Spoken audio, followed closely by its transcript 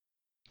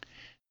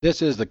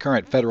This is the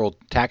current federal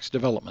tax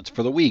developments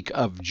for the week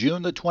of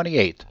June the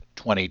 28th,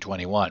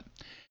 2021.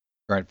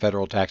 Current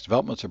federal tax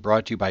developments are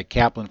brought to you by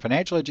Kaplan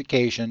Financial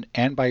Education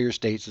and by your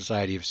state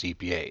society of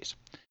CPAs.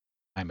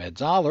 I'm Ed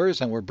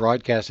Zollers, and we're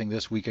broadcasting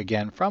this week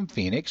again from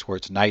Phoenix, where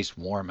it's nice,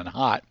 warm, and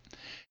hot.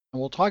 And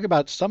we'll talk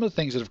about some of the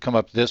things that have come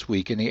up this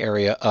week in the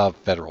area of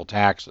federal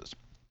taxes.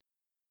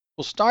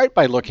 We'll start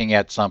by looking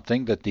at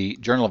something that the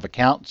Journal of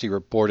Accountancy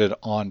reported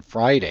on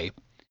Friday,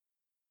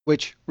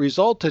 which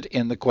resulted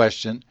in the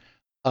question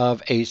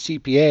of a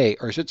CPA,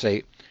 or I should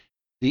say,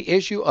 the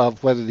issue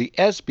of whether the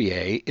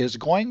SBA is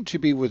going to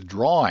be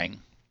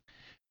withdrawing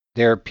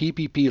their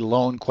PPP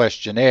loan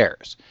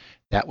questionnaires.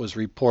 That was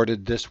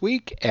reported this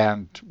week,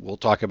 and we'll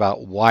talk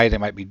about why they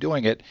might be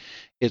doing it.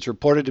 It's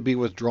reported to be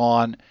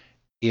withdrawn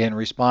in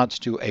response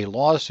to a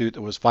lawsuit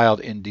that was filed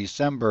in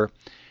December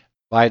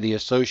by the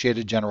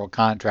Associated General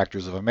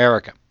Contractors of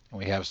America. And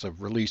we have some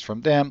release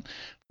from them,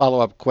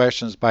 follow-up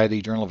questions by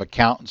the Journal of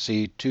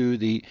Accountancy to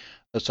the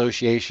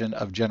Association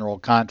of General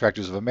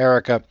Contractors of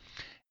America,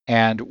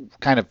 and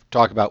kind of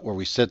talk about where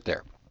we sit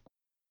there.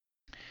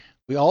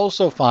 We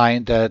also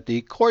find that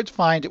the courts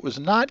find it was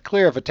not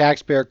clear if a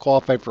taxpayer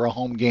qualified for a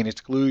home gain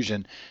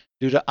exclusion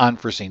due to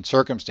unforeseen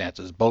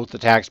circumstances. Both the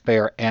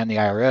taxpayer and the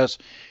IRS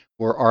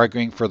were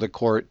arguing for the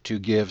court to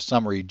give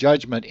summary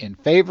judgment in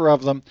favor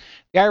of them.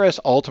 The IRS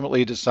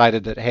ultimately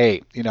decided that,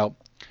 hey,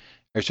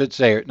 I should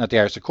say, not the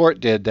IRS, the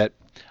court did, that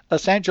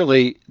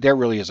essentially there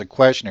really is a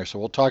question here. So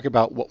we'll talk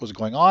about what was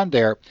going on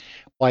there,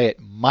 why it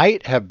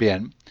might have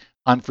been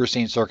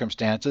unforeseen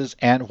circumstances,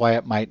 and why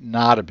it might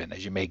not have been.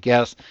 As you may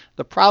guess,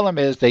 the problem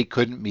is they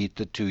couldn't meet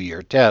the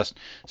 2-year test,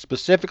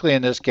 specifically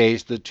in this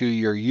case, the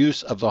 2-year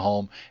use of the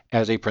home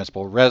as a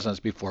principal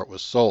residence before it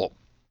was sold.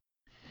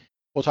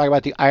 We'll talk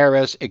about the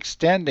IRS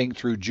extending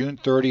through June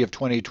 30 of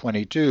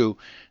 2022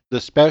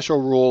 the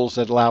special rules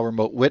that allow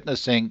remote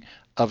witnessing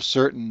of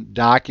certain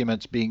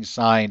documents being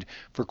signed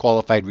for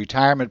qualified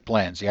retirement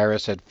plans. The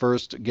IRS had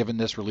first given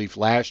this relief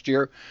last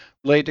year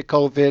related to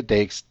COVID.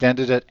 They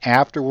extended it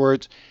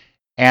afterwards,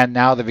 and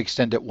now they've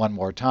extended it one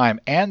more time.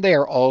 And they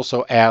are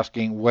also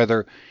asking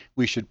whether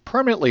we should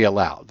permanently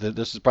allow,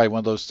 this is probably one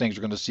of those things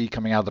we're going to see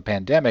coming out of the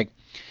pandemic,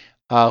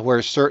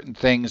 where certain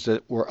things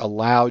that were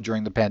allowed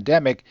during the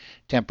pandemic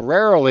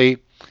temporarily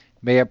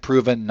may have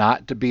proven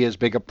not to be as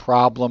big a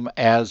problem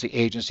as the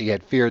agency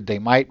had feared they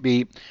might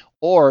be,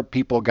 or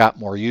people got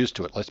more used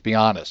to it. Let's be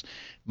honest.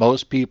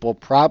 Most people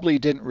probably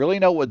didn't really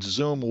know what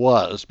Zoom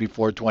was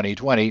before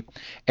 2020,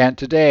 and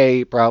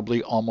today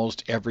probably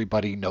almost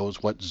everybody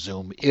knows what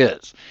Zoom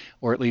is,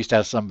 or at least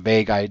has some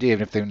vague idea,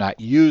 even if they've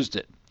not used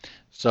it.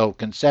 So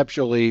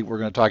conceptually, we're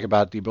going to talk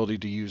about the ability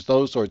to use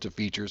those sorts of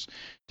features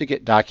to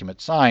get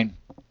documents signed.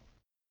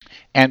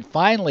 And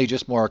finally,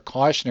 just more a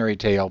cautionary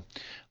tale,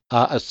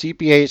 a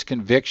CPA's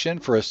conviction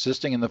for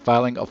assisting in the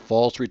filing of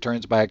false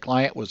returns by a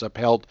client was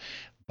upheld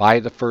by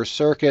the First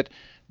Circuit.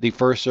 The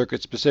First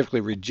Circuit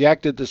specifically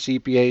rejected the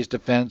CPA's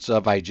defense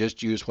of, I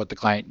just used what the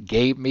client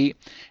gave me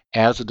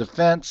as a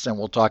defense, and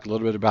we'll talk a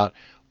little bit about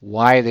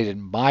why they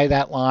didn't buy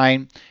that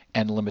line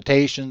and the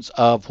limitations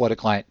of what a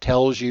client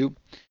tells you,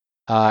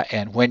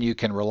 and when you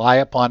can rely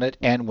upon it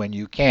and when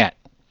you can't.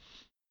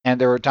 And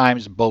there are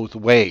times both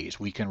ways.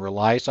 We can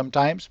rely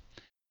sometimes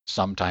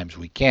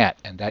we can't,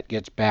 and that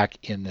gets back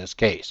in this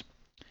case.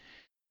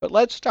 But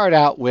let's start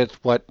out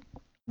with what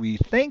we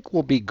think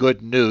will be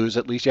good news.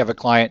 At least you have a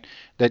client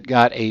that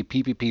got a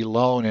PPP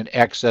loan in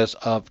excess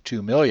of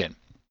 $2 million.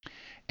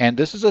 And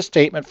this is a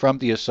statement from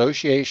the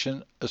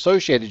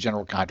Associated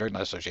General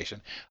Contractors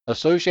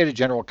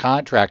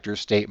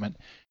statement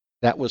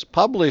that was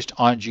published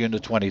on June the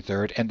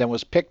 23rd and then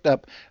was picked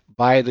up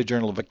by the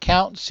Journal of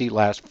Accountancy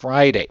last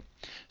Friday.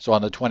 So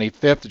on the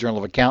 25th, the Journal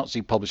of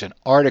Accountancy published an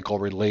article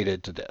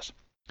related to this.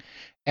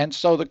 And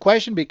so the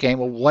question became,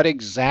 well, what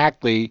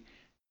exactly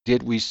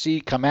did we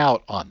see come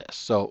out on this?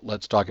 So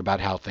let's talk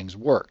about how things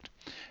worked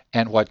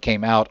and what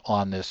came out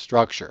on this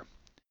structure.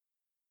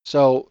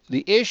 So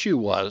the issue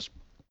was,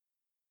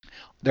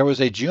 there was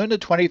a June the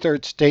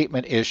 23rd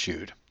statement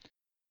issued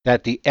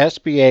that the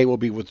SBA will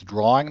be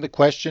withdrawing the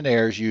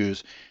questionnaires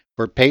used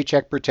for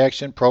Paycheck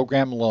Protection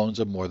Program loans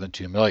of more than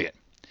 $2 million.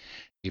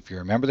 If you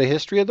remember the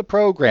history of the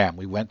program,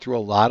 we went through a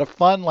lot of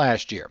fun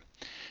last year.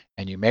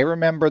 And you may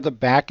remember the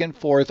back and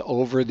forth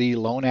over the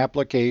loan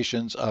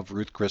applications of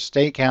Ruth Chris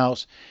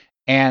Steakhouse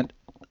and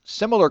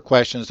similar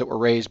questions that were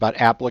raised about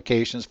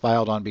applications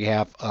filed on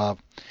behalf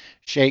of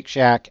Shake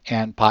Shack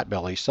and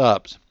Potbelly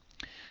Subs.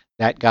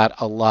 That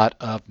got a lot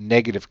of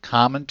negative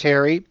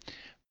commentary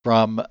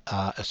from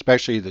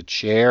especially the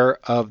chair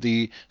of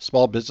the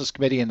Small Business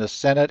Committee in the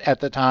Senate at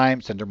the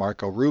time, Senator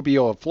Marco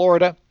Rubio of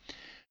Florida.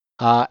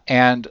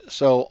 And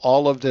so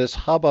all of this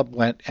hubbub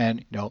went,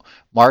 and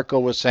Marco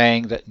was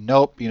saying that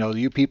nope,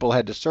 you people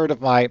had to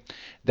certify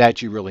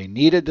that you really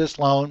needed this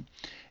loan,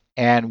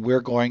 and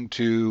we're going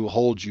to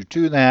hold you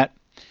to that.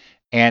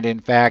 And in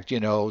fact,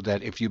 that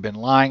if you've been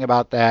lying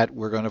about that,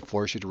 we're going to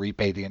force you to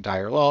repay the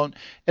entire loan,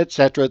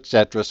 etc.,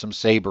 etc., some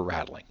saber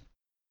rattling.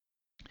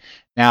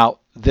 Now,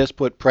 this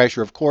put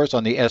pressure, of course,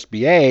 on the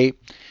SBA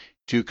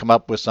to come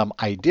up with some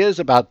ideas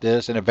about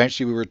this, and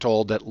eventually we were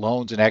told that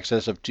loans in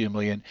excess of $2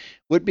 million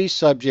would be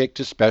subject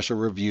to special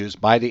reviews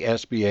by the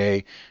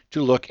SBA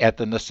to look at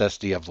the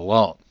necessity of the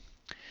loan.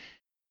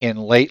 In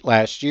late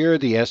last year,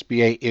 the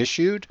SBA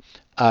issued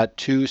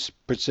two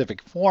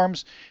specific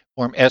forms.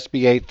 Form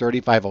SBA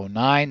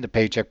 3509, the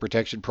Paycheck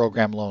Protection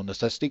Program Loan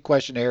Necessity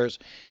Questionnaires,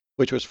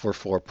 which was for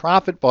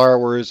for-profit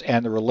borrowers,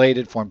 and the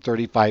related Form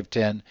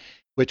 3510,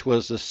 which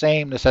was the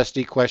same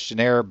necessity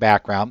questionnaire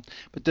background,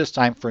 but this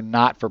time for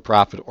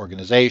not-for-profit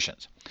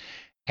organizations.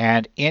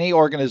 And any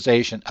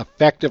organization,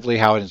 effectively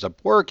how it ends up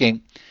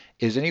working,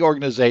 is any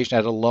organization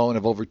that had a loan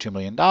of over $2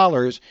 million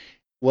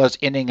was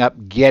ending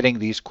up getting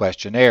these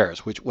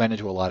questionnaires, which went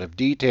into a lot of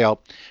detail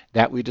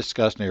that we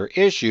discussed and they were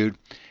issued.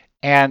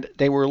 And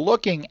they were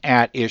looking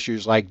at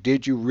issues like,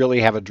 did you really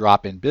have a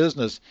drop in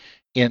business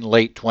in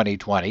late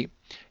 2020?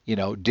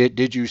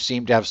 Did you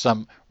seem to have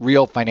some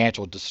real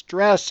financial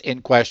distress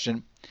in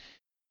question?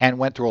 And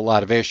went through a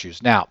lot of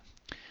issues. Now,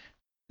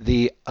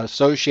 the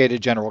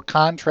Associated General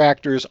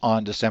Contractors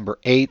on December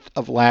 8th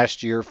of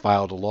last year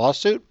filed a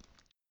lawsuit.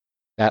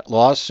 That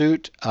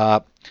lawsuit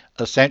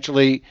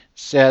essentially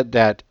said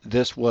that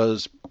this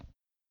was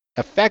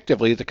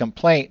effectively, the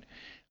complaint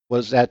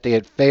was that they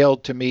had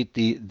failed to meet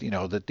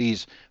that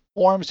these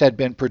forms had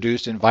been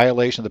produced in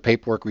violation of the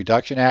Paperwork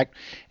Reduction Act,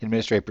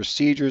 Administrative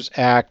Procedures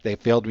Act. They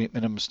failed to meet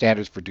minimum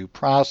standards for due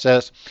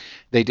process.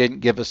 They didn't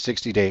give a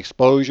 60-day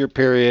exposure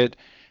period.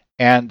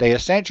 And they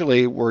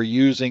essentially were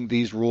using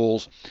these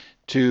rules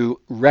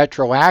to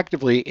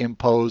retroactively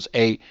impose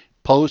a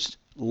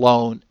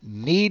post-loan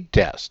need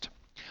test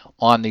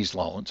on these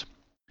loans.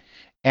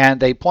 And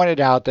they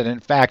pointed out that, in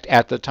fact,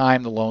 at the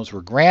time the loans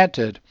were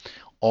granted,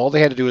 all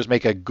they had to do was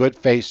make a good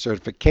faith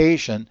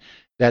certification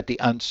that the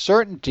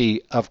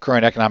uncertainty of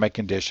current economic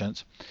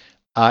conditions,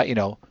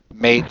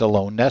 made the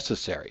loan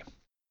necessary.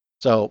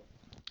 So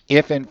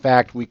if, in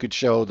fact, we could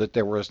show that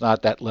there was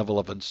not that level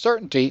of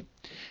uncertainty,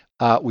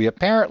 we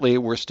apparently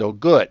were still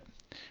good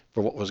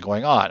for what was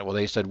going on. Well,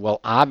 they said,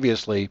 well,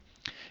 obviously,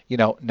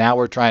 now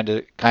we're trying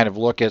to kind of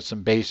look at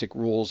some basic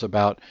rules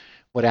about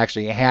what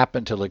actually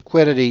happened to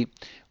liquidity,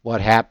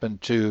 what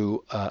happened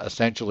to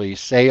essentially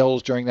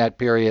sales during that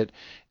period,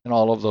 and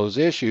all of those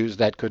issues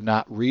that could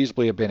not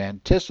reasonably have been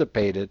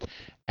anticipated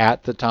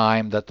at the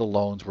time that the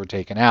loans were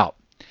taken out.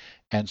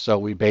 And so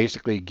we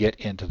basically get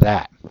into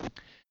that.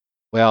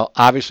 Well,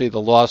 obviously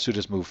the lawsuit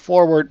has moved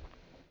forward,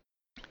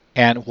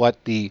 and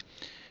what the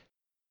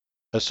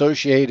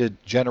Associated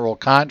General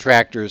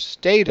Contractors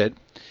stated,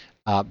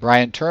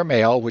 Brian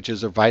Termale, which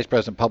is a Vice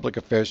President Public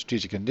Affairs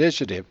Strategic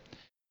Initiative,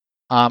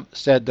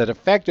 said that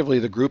effectively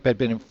the group had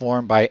been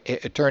informed by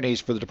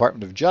attorneys for the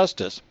Department of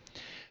Justice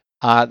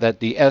that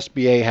the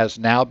SBA has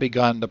now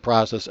begun the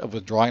process of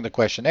withdrawing the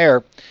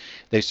questionnaire.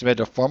 They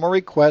submitted a formal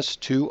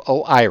request to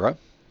OIRA,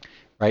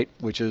 right,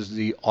 which is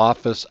the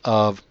Office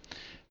of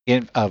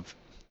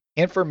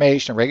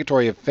Information and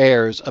Regulatory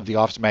Affairs of the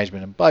Office of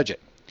Management and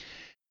Budget.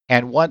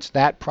 And once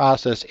that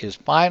process is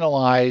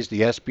finalized,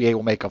 the SBA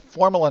will make a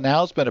formal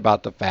announcement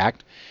about the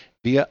fact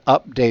via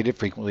updated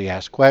frequently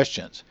asked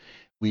questions.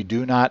 We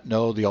do not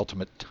know the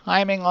ultimate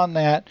timing on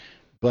that,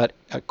 but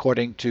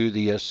according to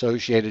the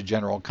Associated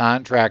General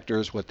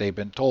Contractors, what they've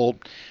been told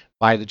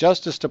by the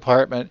Justice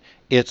Department,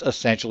 it's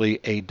essentially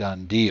a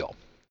done deal.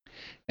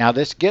 Now,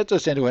 this gets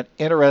us into an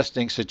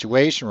interesting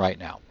situation right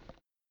now,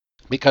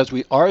 because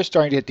we are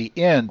starting to hit the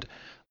end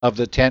of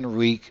the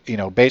 10-week,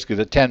 basically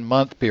the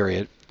 10-month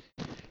period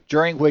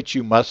during which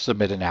you must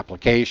submit an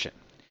application.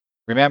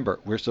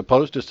 Remember, we're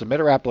supposed to submit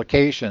our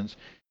applications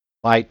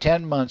by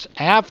 10 months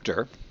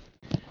after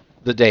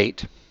the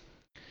date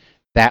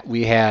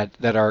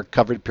that our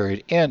covered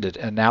period ended,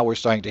 and now we're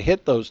starting to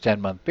hit those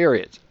 10-month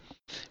periods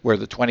where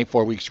the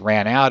 24 weeks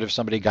ran out if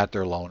somebody got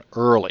their loan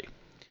early.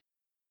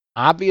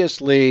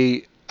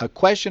 Obviously, a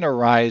question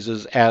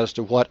arises as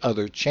to what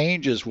other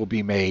changes will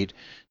be made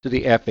to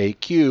the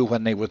FAQ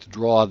when they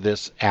withdraw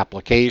this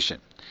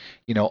application.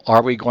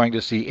 Are we going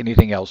to see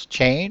anything else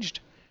changed?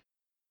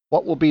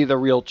 What will be the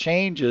real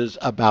changes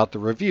about the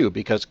review?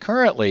 Because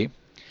currently,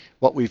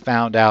 what we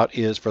found out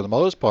is, for the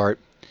most part,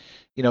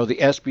 the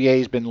SBA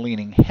has been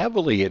leaning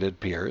heavily, it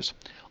appears,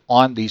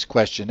 on these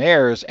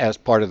questionnaires as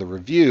part of the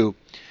review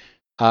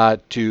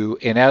to,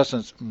 in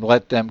essence,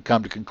 let them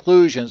come to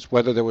conclusions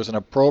whether there was an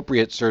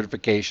appropriate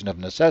certification of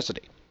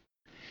necessity.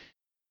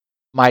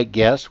 My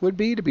guess would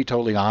be, to be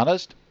totally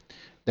honest,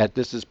 that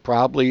this is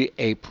probably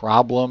a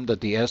problem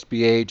that the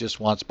SBA just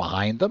wants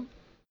behind them.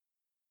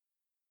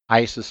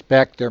 I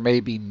suspect there may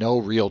be no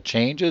real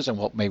changes, and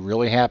what may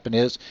really happen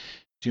is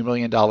 $2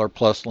 million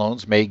plus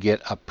loans may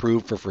get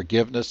approved for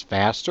forgiveness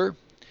faster.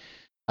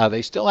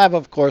 They still have,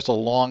 of course, a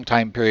long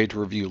time period to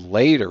review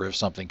later if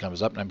something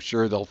comes up, and I'm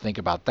sure they'll think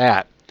about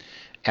that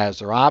as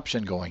their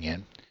option going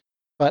in.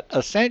 But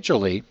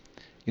essentially,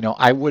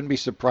 I wouldn't be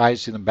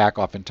surprised to see them back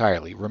off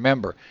entirely.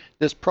 Remember,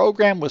 this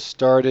program was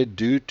started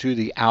due to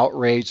the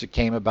outrage that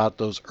came about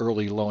those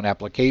early loan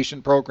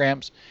application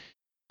programs.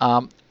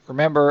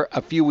 Remember,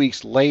 a few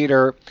weeks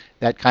later,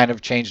 that kind of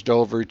changed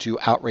over to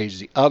outrage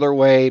the other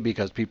way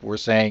because people were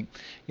saying,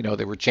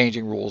 they were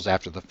changing rules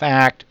after the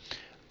fact,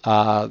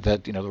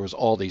 that, there was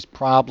all these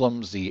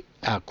problems. The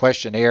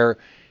questionnaire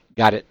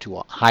got it to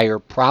a higher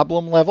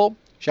problem level,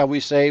 shall we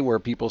say, where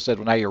people said,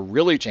 well, now you're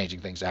really changing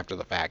things after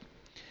the fact.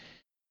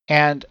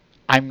 And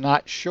I'm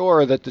not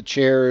sure that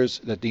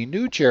the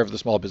new chair of the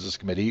Small Business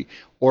Committee,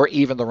 or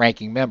even the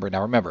ranking member.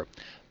 Now remember,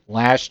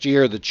 last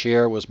year the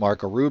chair was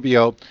Marco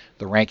Rubio,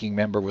 the ranking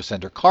member was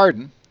Senator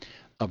Cardin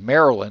of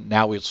Maryland.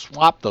 Now we've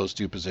swapped those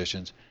two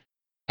positions.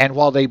 And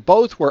while they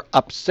both were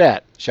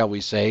upset, shall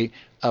we say,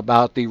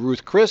 about the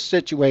Ruth Chris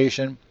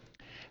situation,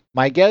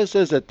 my guess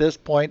is at this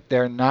point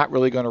they're not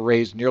really going to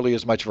raise nearly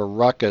as much of a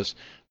ruckus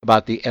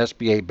about the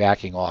SBA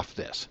backing off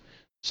this.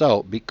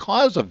 So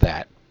because of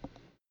that,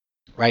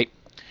 right,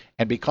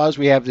 and because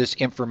we have this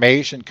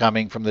information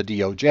coming from the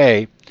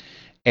DOJ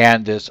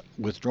and this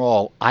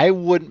withdrawal, I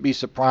wouldn't be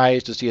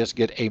surprised to see us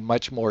get a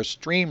much more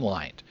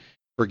streamlined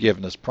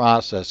forgiveness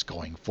process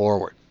going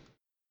forward.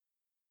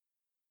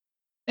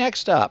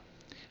 Next up,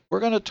 we're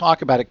going to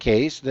talk about a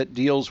case that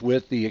deals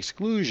with the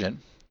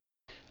exclusion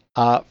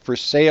for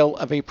sale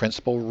of a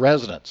principal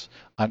residence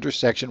under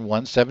Section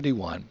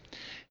 171.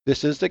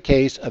 This is the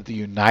case of the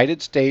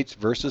United States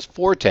versus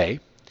Forte.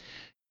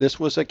 This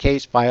was a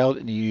case filed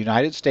in the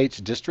United States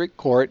District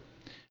Court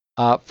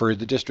for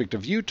the District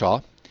of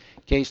Utah,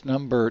 case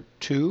number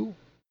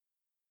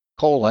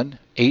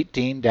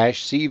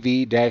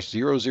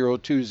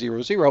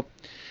 2:18-CV-00200.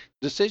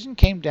 The decision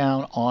came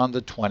down on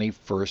the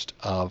 21st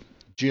of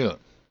June.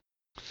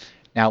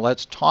 Now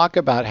let's talk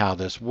about how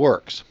this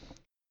works.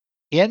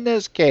 In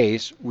this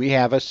case, we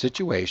have a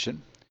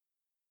situation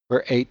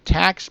where a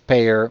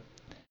taxpayer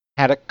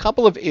had a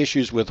couple of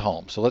issues with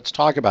homes. So let's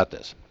talk about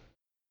this.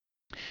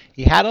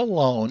 He had a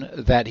loan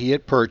that he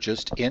had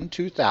purchased in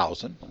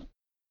 2000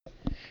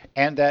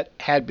 and that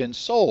had been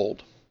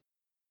sold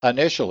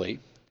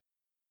initially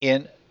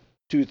in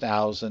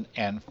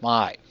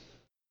 2005.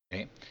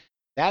 Okay?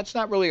 That's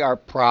not really our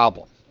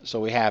problem. So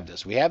we have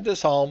this. We have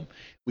this home.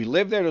 We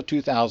lived there till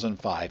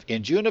 2005.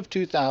 In June of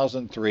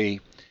 2003,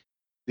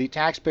 the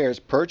taxpayers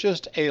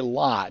purchased a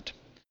lot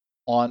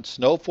on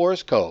Snow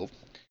Forest Cove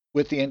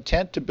with the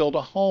intent to build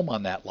a home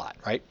on that lot,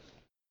 right?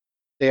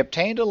 They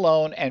obtained a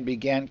loan and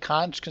began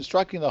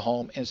constructing the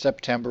home in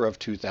September of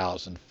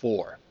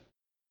 2004.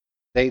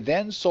 They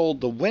then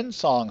sold the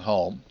Windsong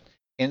home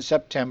in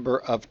September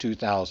of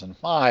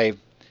 2005,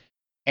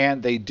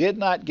 and they did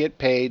not get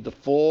paid the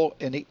full.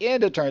 In the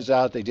end, it turns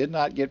out they did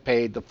not get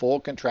paid the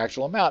full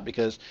contractual amount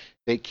because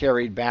they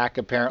carried back,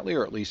 apparently,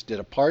 or at least did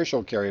a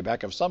partial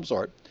carryback of some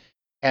sort.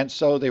 And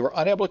so they were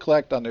unable to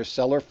collect on their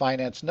seller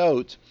finance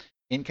notes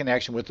in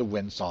connection with the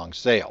Windsong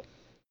sale.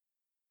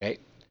 Okay.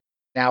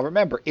 Now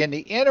remember, in the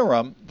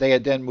interim, they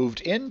had then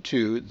moved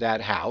into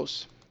that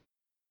house,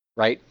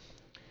 right?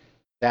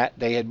 That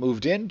they had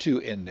moved into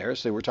in there.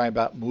 So they were talking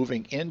about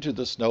moving into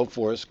the Snow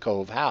Forest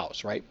Cove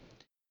house, right?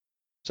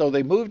 So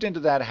they moved into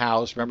that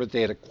house. Remember,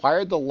 they had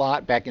acquired the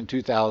lot back in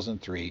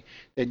 2003.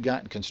 They'd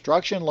gotten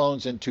construction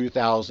loans in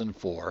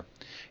 2004.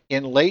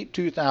 In late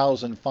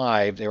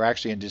 2005, they were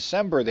actually in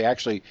December, they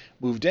actually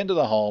moved into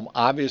the home,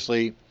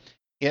 obviously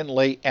in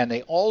late, and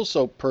they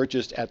also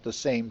purchased at the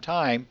same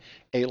time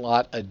a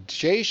lot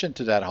adjacent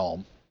to that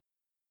home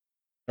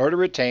in order to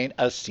retain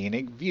a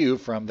scenic view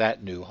from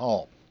that new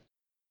home.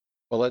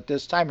 Well, at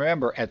this time,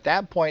 remember, at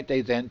that point, they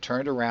then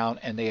turned around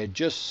and they had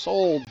just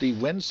sold the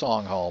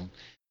Windsong home,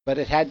 but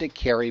it had to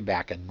carry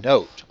back a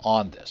note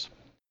on this.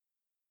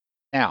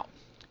 Now,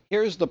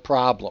 here's the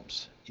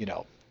problems,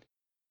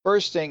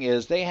 First thing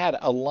is they had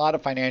a lot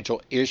of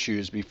financial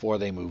issues before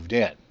they moved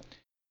in.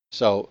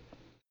 So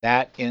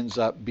that ends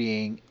up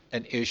being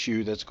an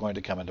issue that's going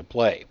to come into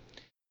play.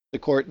 The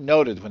court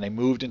noted when they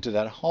moved into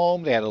that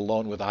home, they had a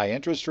loan with a high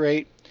interest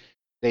rate.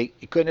 They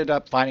ended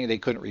up finding they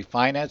couldn't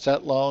refinance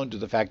that loan due to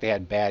the fact they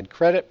had bad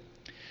credit.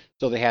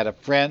 So they had a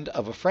friend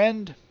of a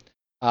friend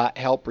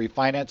help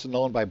refinance the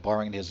loan by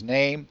borrowing his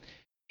name.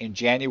 In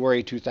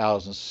January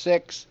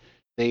 2006,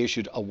 they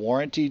issued a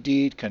warranty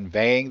deed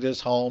conveying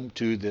this home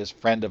to this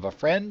friend of a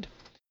friend,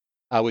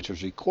 which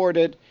was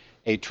recorded.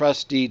 A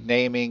trust deed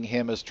naming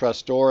him as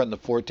trustor and the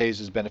Fortes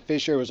as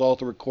beneficiary was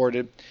also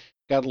recorded.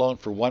 Got a loan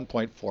for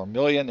 $1.4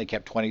 million. They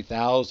kept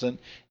 $20,000,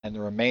 and the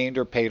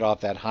remainder paid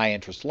off that high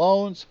interest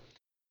loans,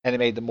 and they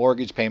made the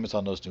mortgage payments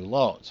on those new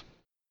loans.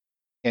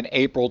 In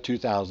April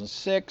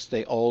 2006,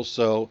 they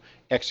also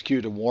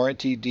executed a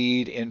warranty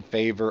deed in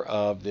favor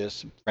of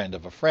this friend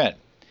of a friend.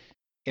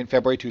 In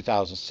February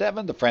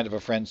 2007, the friend of a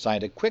friend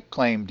signed a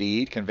quitclaim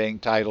deed conveying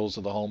titles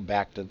of the home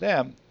back to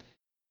them.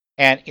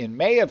 And in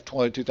May of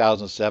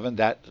 2007,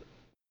 that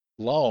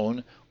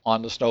loan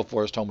on the Snow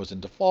Forest home was in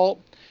default.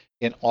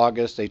 In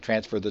August, they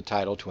transferred the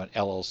title to an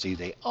LLC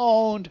they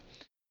owned.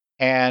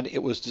 And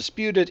it was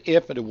disputed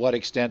if and to what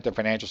extent the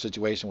financial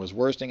situation was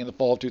worsening in the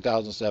fall of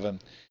 2007.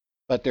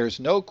 But there's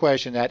no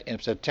question that in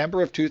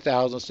September of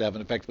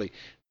 2007, effectively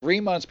 3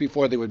 months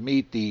before they would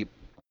meet the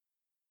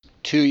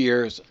 2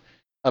 years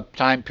a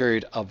time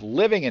period of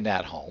living in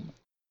that home,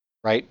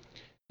 right?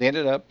 they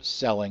ended up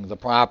selling the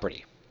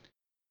property.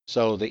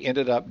 So they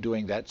ended up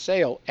doing that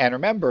sale. And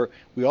remember,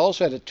 we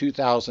also had a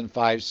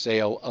 2005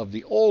 sale of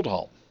the old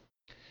home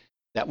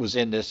that was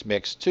in this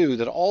mix too,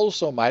 that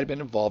also might have been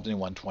involved in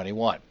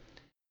 121.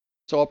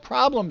 So a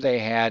problem they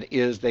had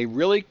is they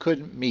really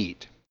couldn't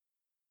meet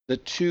the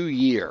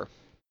 2-year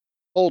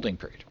holding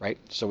period, right?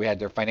 So we had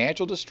their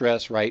financial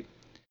distress, right?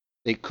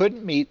 They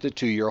couldn't meet the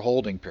 2-year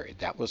holding period.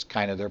 That was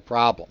kind of their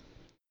problem.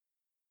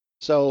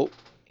 So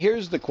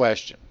here's the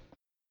question.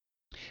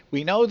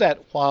 We know that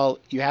while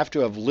you have to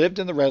have lived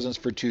in the residence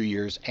for 2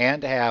 years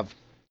and have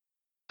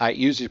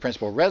used the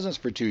principal residence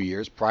for 2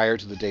 years prior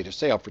to the date of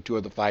sale, for 2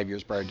 of the 5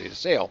 years prior to the date of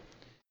sale,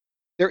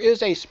 there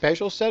is a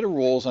special set of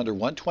rules under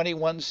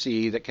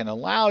 121C that can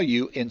allow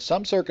you, in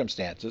some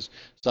circumstances,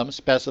 some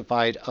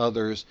specified,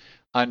 others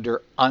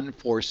under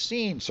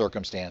unforeseen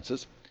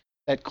circumstances,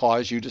 that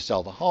cause you to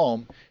sell the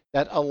home,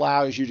 that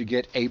allows you to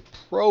get a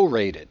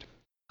prorated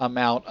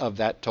amount of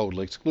that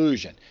total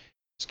exclusion. In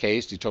this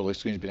case, the total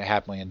exclusion has been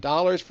 $500,000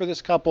 million for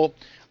this couple.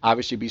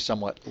 Obviously, be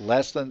somewhat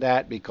less than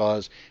that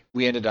because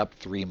we ended up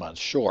 3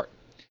 months short.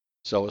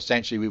 So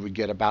essentially, we would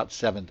get about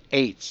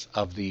 7/8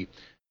 of the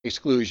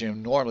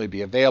exclusion normally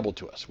be available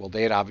to us. Well,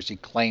 they had obviously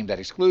claimed that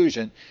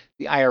exclusion.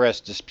 The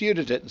IRS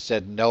disputed it and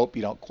said, nope,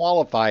 you don't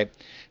qualify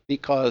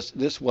because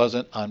this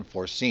wasn't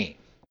unforeseen.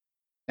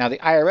 Now, the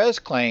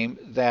IRS claimed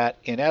that,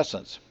 in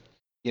essence,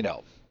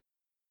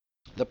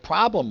 the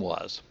problem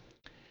was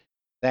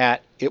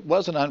that it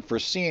wasn't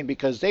unforeseen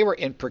because they were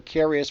in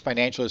precarious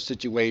financial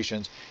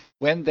situations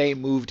when they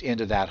moved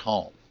into that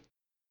home.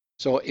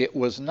 So it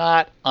was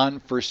not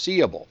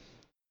unforeseeable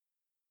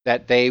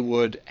that they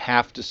would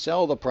have to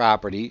sell the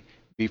property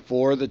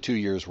before the 2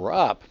 years were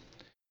up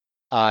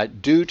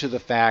due to the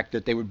fact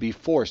that they would be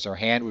forced, their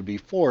hand would be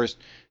forced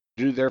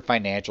due to their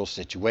financial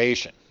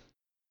situation.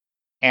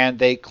 And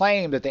they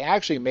claim that they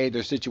actually made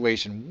their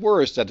situation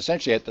worse, that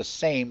essentially at the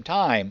same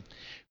time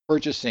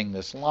purchasing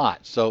this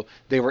lot. So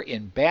they were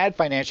in bad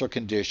financial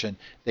condition.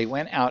 They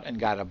went out and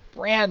got a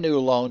brand new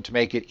loan to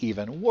make it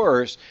even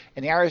worse.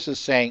 And the IRS is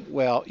saying,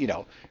 well,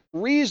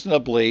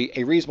 reasonably,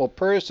 a reasonable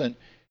person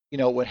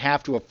would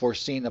have to have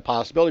foreseen the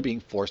possibility of being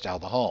forced out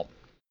of the home.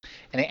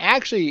 And they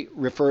actually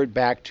referred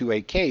back to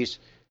a case,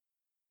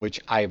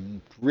 which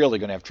I'm really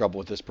going to have trouble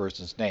with this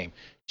person's name,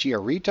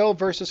 Chiarito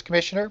versus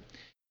Commissioner,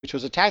 which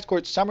was a tax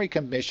court summary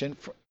tax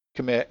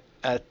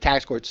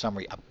court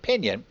summary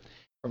opinion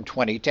from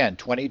 2010,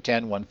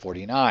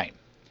 149.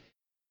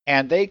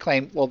 And they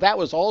claim, well, that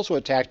was also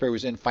a taxpayer who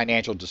was in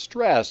financial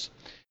distress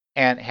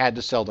and had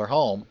to sell their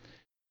home,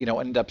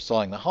 ended up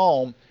selling the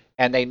home,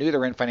 and they knew they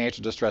were in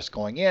financial distress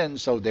going in,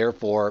 so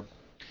therefore,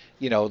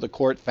 the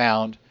court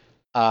found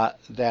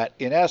that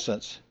in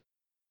essence,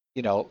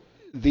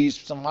 these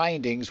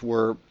findings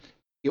were,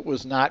 it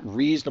was not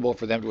reasonable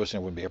for them to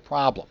assume it would be a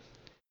problem.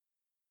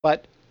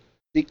 But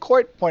the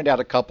court pointed out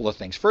a couple of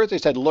things. First, they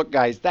said, look,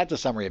 guys, that's a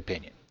summary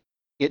opinion.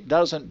 It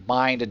doesn't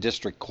bind a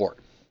district court.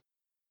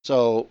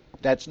 So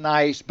that's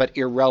nice, but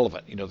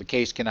irrelevant. The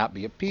case cannot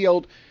be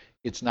appealed.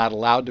 It's not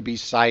allowed to be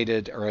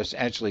cited, or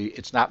essentially,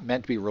 it's not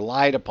meant to be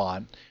relied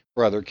upon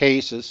for other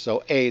cases.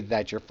 So A,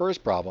 that's your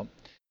first problem.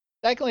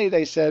 Secondly,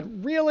 they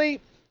said,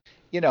 really,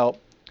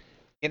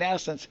 in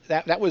essence,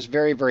 that was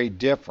very, very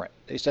different.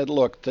 They said,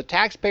 look, the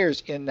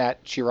taxpayers in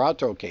that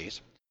Chiarito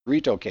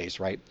case,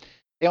 right?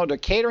 They owned a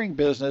catering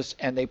business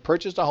and they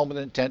purchased a home with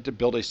the intent to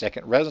build a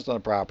second residence on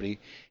the property,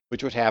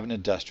 which would have an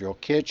industrial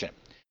kitchen.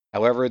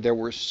 However, there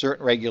were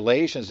certain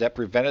regulations that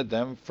prevented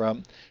them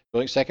from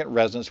building a second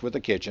residence with a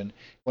kitchen.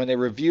 When they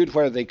reviewed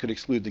whether they could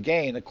exclude the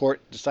gain, the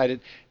court decided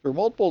there were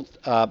multiple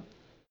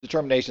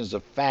determinations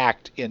of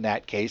fact in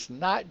that case,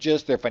 not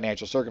just their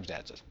financial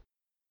circumstances.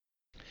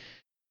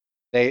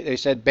 They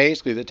said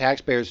basically the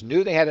taxpayers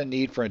knew they had a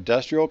need for an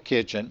industrial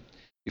kitchen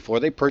before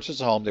they purchased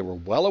the home. They were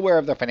well aware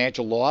of their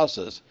financial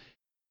losses.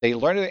 They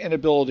learned their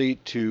inability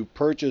to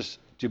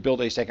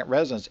build a second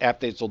residence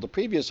after they sold the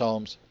previous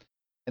homes.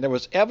 And there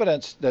was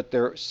evidence that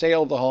their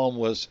sale of the home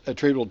was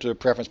attributable to a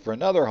preference for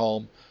another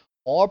home,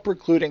 all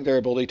precluding their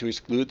ability to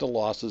exclude the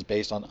losses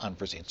based on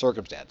unforeseen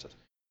circumstances.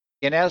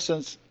 In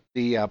essence,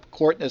 the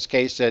court in this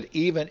case said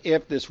even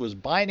if this was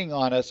binding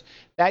on us,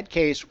 that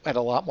case had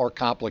a lot more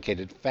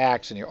complicated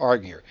facts than you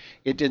argue here.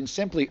 It didn't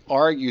simply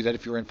argue that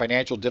if you were in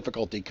financial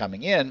difficulty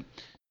coming in,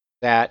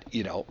 that,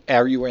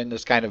 or you were in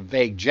this kind of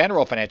vague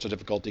general financial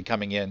difficulty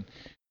coming in,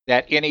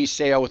 that any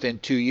sale within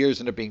 2 years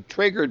ended up being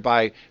triggered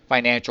by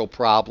financial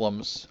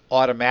problems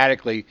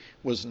automatically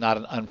was not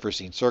an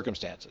unforeseen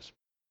circumstances.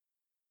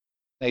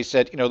 They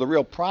said, the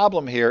real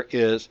problem here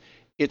is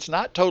it's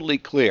not totally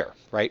clear,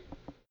 right?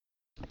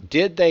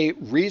 Did they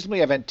reasonably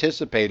have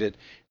anticipated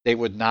they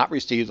would not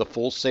receive the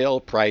full sale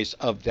price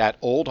of that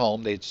old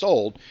home they'd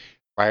sold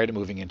prior to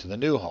moving into the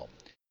new home?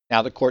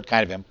 Now, the court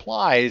kind of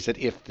implies that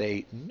if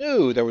they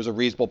knew there was a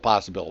reasonable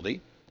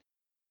possibility,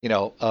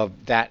 of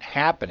that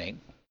happening,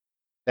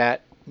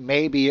 that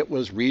maybe it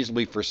was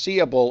reasonably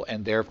foreseeable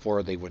and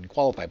therefore they wouldn't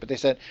qualify. But they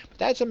said, but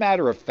that's a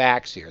matter of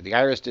facts here. The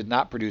IRS did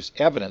not produce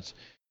evidence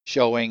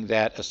showing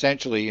that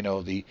essentially,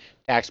 the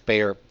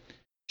taxpayer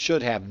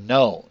should have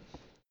known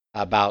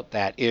about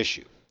that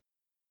issue.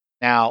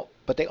 Now,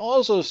 but they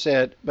also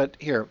said, but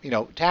here,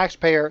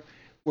 taxpayer,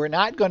 we're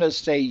not going to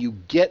say you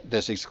get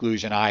this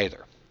exclusion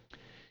either.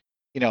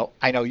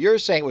 I know you're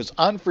saying it was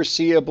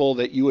unforeseeable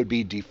that you would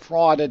be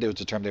defrauded, it was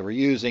the term they were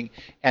using,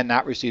 and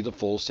not receive the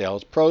full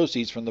sales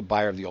proceeds from the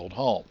buyer of the old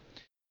home.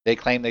 They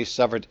claim they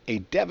suffered a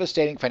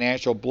devastating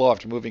financial blow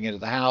after moving into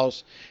the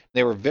house.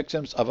 They were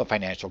victims of a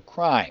financial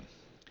crime.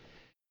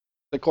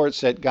 The court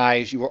said,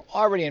 guys, you were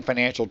already in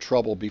financial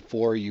trouble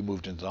before you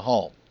moved into the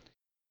home.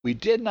 We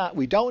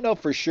don't know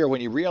for sure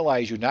when you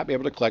realize you'd not be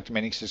able to collect the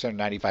remaining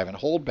 $695 in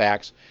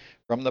holdbacks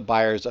from the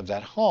buyers of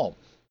that home.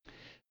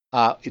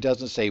 It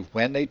doesn't say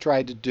when they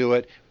tried to do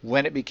it,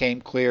 when it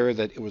became clear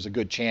that it was a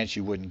good chance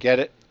you wouldn't get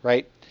it,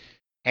 right?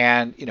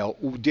 And,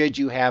 did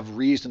you have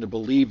reason to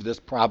believe this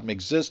problem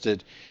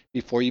existed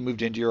before you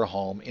moved into your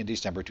home in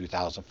December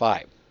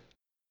 2005?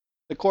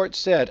 The court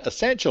said,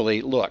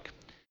 essentially, look,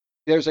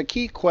 there's a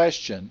key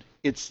question.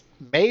 It's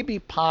maybe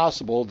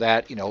possible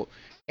that,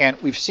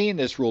 and we've seen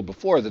this rule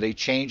before, that a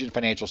change in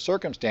financial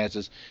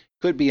circumstances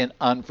could be an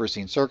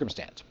unforeseen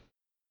circumstance.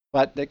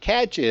 But the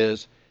catch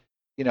is,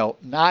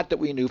 not that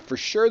we knew for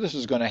sure this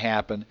was going to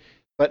happen,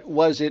 but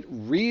was it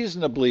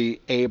reasonably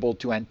able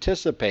to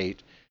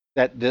anticipate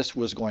that this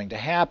was going to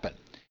happen?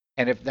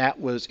 And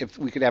if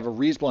we could have a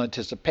reasonable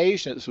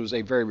anticipation that this was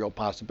a very real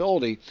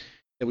possibility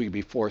that we could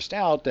be forced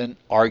out, then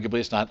arguably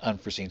it's not an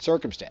unforeseen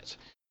circumstance.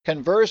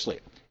 Conversely,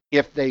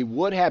 if they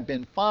would have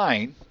been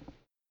fine,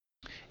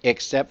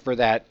 except for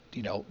that,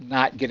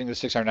 not getting the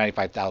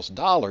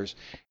 $695,000,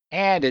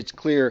 and it's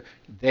clear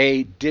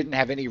they didn't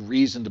have any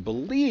reason to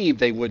believe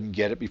they wouldn't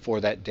get it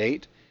before that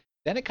date,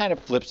 then it kind of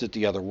flips it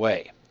the other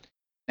way.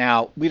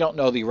 Now, we don't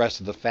know the rest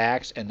of the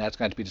facts, and that's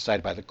going to be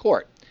decided by the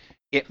court.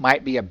 It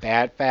might be a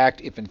bad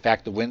fact if, in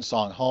fact, the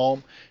Winsong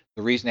home,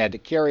 the reason they had to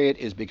carry it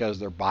is because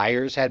their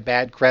buyers had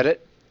bad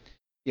credit,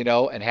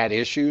 and had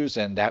issues,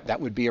 and that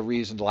would be a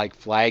reason to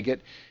flag it.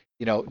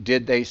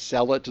 Did they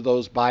sell it to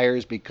those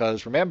buyers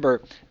because,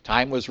 remember,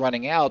 time was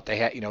running out.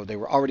 They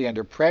were already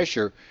under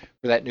pressure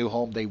for that new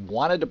home. They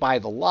wanted to buy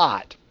the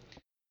lot.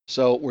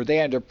 So were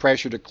they under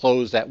pressure to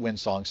close that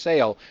Winsong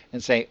sale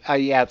and say, oh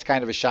yeah, it's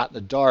kind of a shot in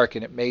the dark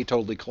and it may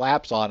totally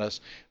collapse on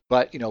us,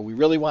 but we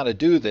really want to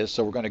do this,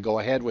 so we're going to go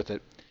ahead with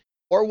it.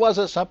 Or was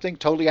it something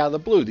totally out of the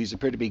blue? These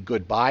appear to be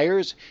good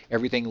buyers,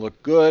 everything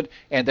looked good,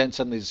 and then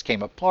suddenly this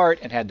came apart,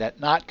 and had that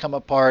not come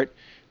apart,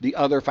 the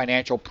other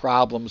financial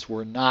problems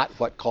were not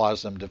what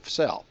caused them to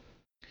sell.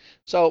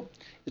 So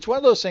it's one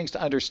of those things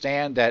to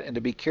understand that, and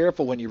to be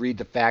careful when you read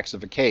the facts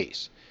of a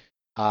case.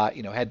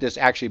 Had this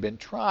actually been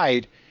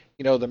tried,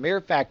 the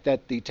mere fact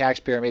that the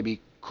taxpayer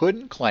maybe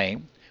couldn't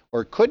claim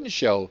or couldn't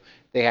show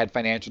they had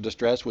financial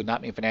distress would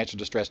not mean financial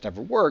distress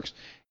never works.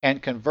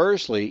 And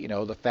conversely,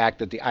 the fact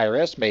that the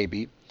IRS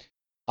maybe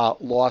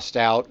lost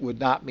out would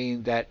not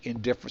mean that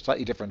in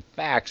slightly different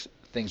facts,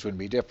 things wouldn't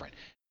be different.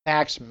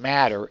 Facts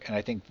matter, and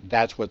I think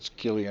that's what's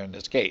clear in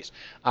this case.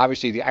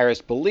 Obviously, the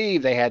IRS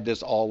believed they had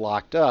this all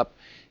locked up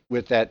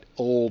with that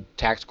old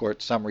tax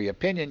court summary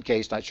opinion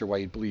case. Not sure why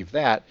you'd believe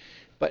that,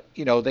 but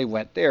they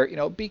went there.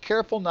 Be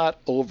careful not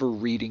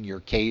over-reading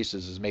your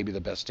cases is maybe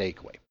the best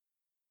takeaway.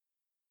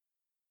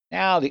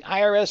 Now, the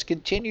IRS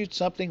continued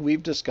something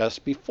we've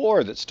discussed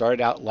before that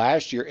started out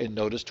last year in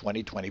Notice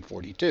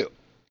 2020-42.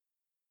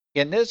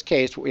 In this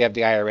case, what we have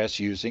the IRS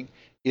using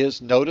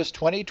is Notice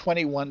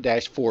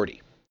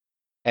 2021-40.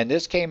 And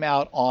this came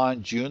out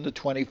on June the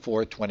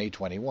 24th,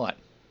 2021.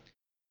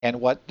 And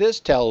what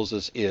this tells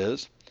us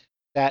is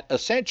that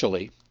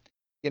essentially,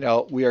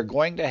 we are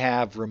going to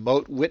have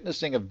remote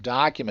witnessing of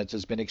documents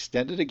has been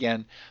extended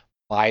again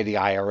by the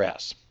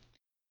IRS.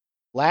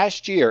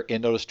 Last year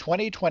in Notice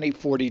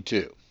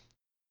 2020-42,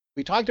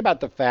 we talked about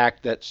the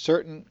fact that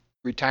certain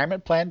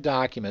retirement plan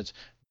documents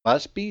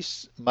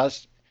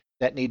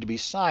that need to be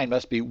signed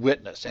must be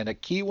witnessed. And a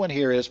key one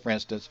here is, for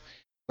instance,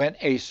 when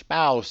a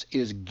spouse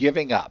is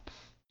giving up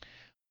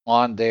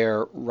on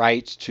their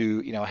rights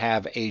to,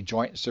 have a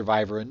joint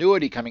survivor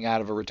annuity coming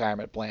out of a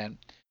retirement plan,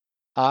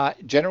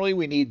 generally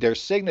we need their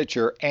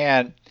signature.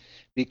 And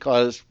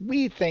because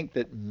we think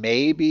that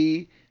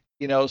maybe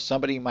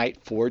somebody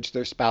might forge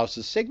their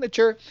spouse's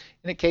signature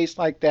in a case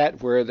like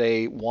that where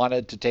they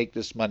wanted to take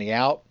this money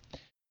out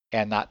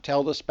and not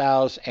tell the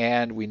spouse,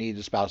 and we need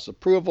the spouse's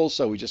approval,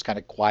 so we just kind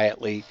of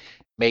quietly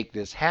make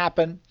this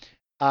happen.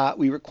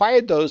 We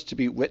required those to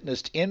be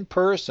witnessed in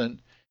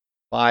person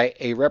by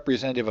a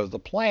representative of the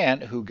plan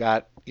who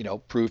got,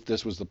 proof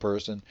this was the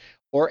person,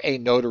 or a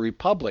notary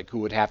public who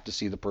would have to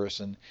see the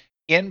person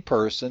in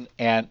person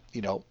and,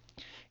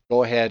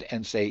 go ahead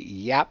and say,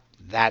 yep,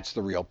 that's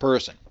the real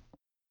person.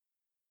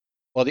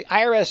 Well, the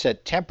IRS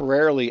had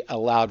temporarily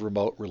allowed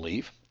remote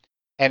relief.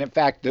 And in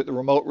fact, the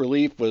remote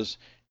relief was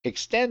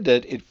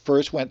extended. It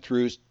first went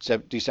through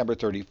December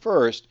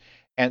 31st.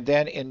 And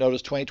then in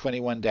Notice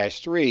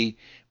 2021-3,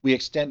 we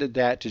extended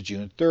that to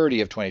June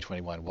 30 of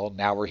 2021. Well,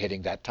 now we're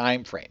hitting that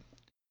time frame.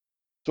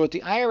 So what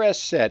the IRS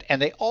said,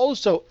 and they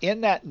also,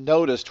 in that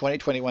Notice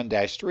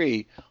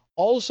 2021-3,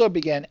 also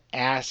began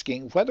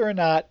asking whether or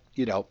not,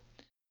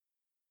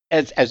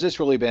 Has this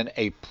really been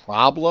a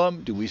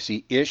problem? Do we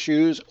see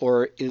issues,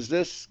 or is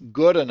this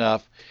good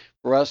enough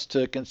for us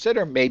to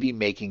consider maybe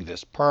making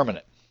this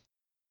permanent?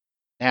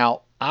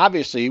 Now,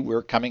 obviously,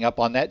 we're coming up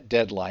on that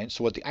deadline.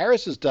 So what the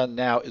IRS has done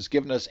now is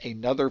given us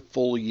another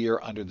full year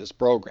under this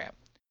program.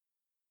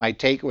 My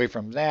takeaway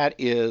from that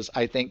is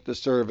I think the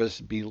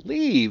service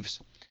believes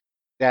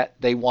that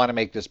they want to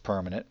make this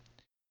permanent,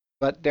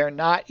 but they're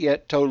not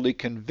yet totally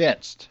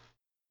convinced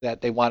that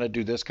they want to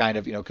do this kind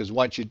of, because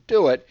once you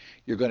do it,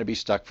 you're going to be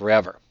stuck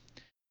forever.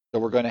 So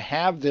we're going to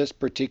have this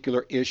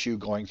particular issue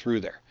going through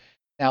there.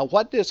 Now,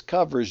 what this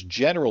covers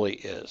generally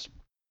is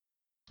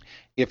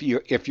if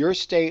your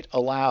state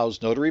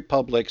allows notary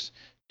publics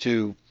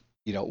to,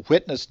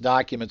 witness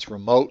documents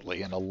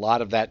remotely, and a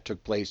lot of that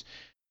took place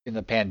in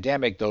the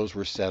pandemic, those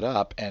were set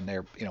up, and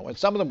they're, and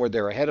some of them were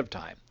there ahead of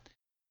time.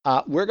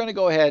 We're going to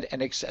go ahead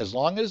and, as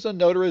long as the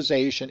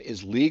notarization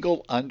is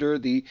legal under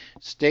the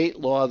state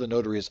law the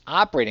notary is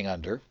operating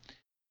under,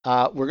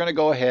 we're going to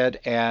go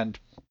ahead and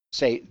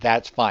say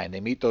that's fine.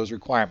 They meet those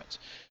requirements.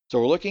 So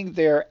we're looking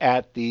there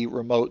at the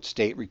remote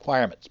state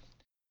requirements.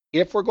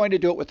 If we're going to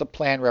do it with a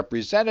plan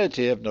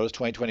representative, notice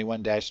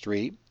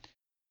 2021-3,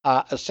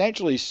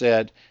 essentially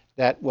said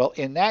that, well,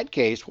 in that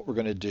case, what we're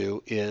going to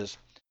do is,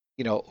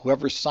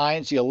 whoever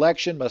signs the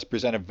election must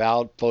present a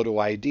valid photo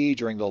ID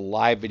during the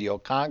live video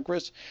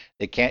congress.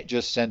 They can't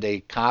just send a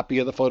copy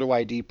of the photo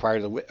ID prior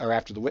to or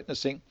after the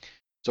witnessing.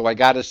 So I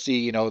got to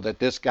see, that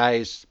this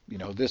guy's,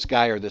 this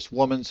guy or this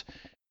woman's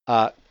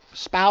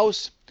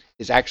spouse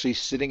is actually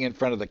sitting in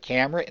front of the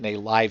camera in a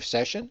live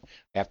session.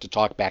 I have to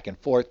talk back and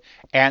forth,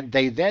 and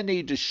they then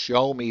need to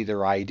show me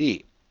their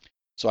ID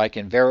so I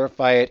can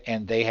verify it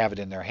and they have it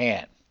in their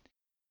hand.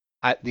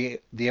 We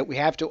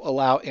have to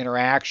allow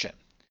interaction.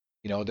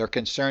 They're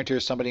concerned here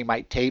somebody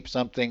might tape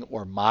something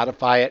or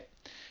modify it,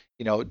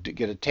 to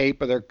get a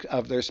tape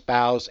of their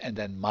spouse and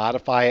then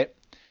modify it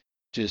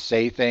to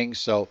say things.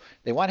 So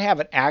they want to have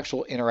an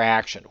actual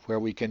interaction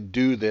where we can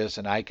do this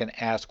and I can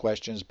ask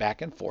questions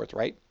back and forth,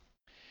 right?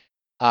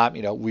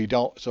 We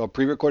don't, so a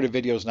pre-recorded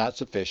video is not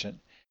sufficient.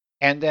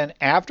 And then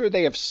after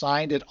they have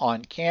signed it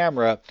on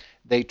camera,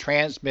 they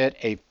transmit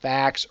a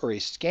fax or a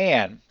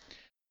scan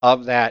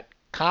of that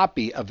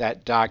copy of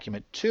that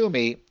document to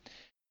me.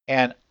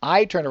 And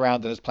I turn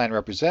around then as plan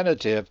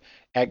representative,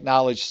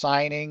 acknowledge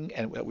signing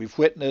and what we've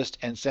witnessed,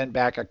 and send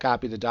back a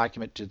copy of the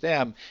document to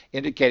them,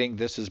 indicating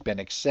this has been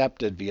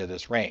accepted via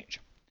this range.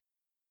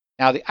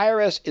 Now, the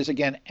IRS is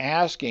again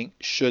asking,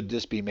 should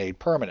this be made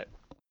permanent?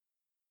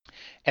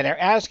 And they're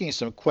asking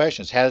some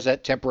questions. Has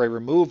that temporary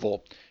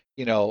removal,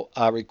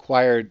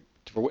 required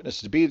for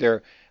witnesses to be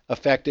there,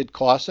 affected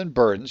costs and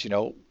burdens?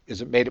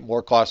 Is it made it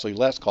more costly,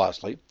 less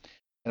costly?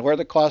 And where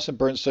the costs and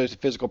burdens associated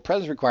with physical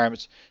presence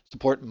requirements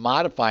support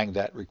modifying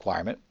that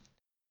requirement?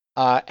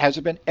 Has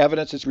there been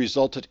evidence that's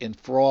resulted in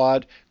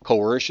fraud,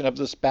 coercion of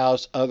the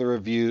spouse, other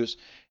abuse,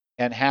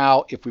 and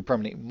how, if we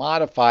permanently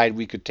modified,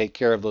 we could take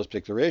care of those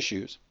particular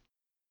issues?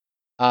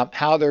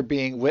 How they're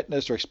being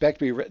witnessed or expect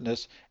to be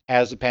witnessed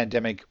as the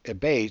pandemic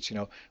abates,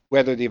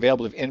 whether the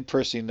availability of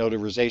in-person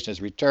notarization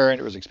has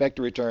returned or is expected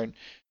to return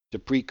to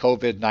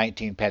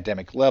pre-COVID-19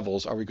 pandemic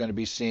levels. Are we going to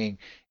be seeing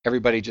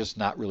everybody just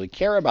not really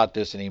care about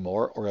this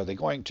anymore, or are they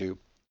going to?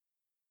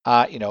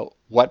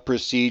 What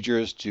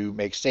procedures to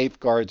make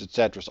safeguards,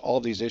 etc. So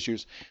all these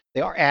issues. They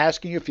are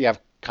asking you if you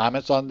have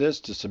comments on this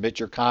to submit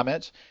your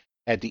comments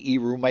at the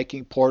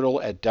e-rulemaking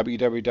portal at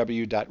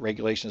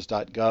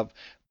www.regulations.gov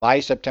by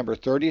September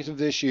 30th of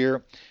this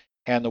year.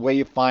 And the way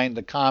you find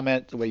the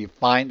comment, the way you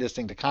find this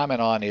thing to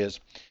comment on is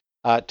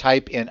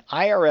type in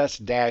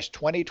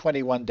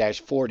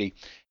IRS-2021-40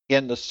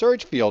 in the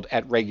search field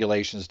at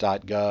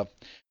regulations.gov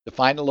to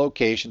find a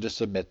location to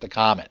submit the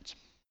comments.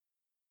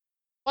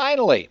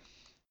 Finally,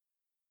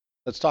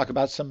 let's talk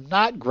about some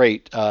not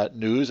great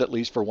news, at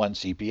least for one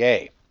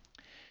CPA.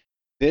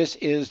 This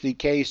is the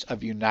case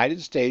of United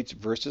States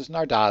versus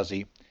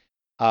Nardozzi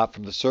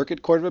from the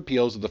Circuit Court of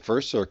Appeals of the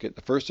First Circuit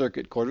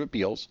Court of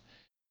Appeals.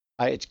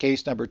 It's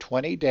case number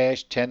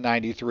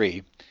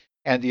 20-1093,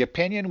 and the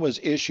opinion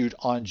was issued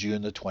on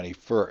June the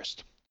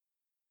 21st.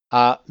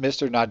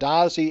 Mr.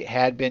 Nardozzi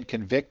had been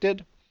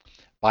convicted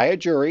by a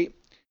jury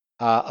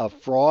of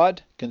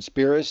fraud,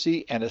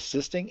 conspiracy, and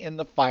assisting in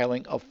the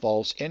filing of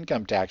false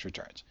income tax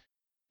returns.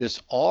 This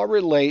all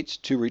relates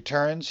to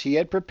returns he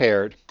had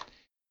prepared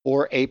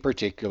for a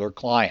particular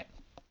client.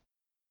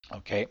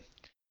 Okay.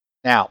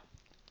 Now,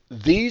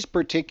 these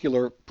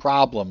particular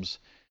problems,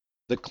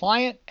 the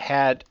client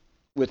had,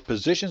 with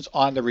positions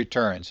on the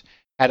returns,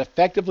 had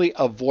effectively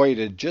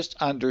avoided just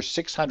under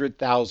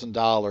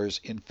 $600,000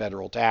 in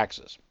federal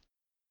taxes.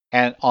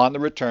 And on the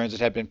returns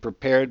that had been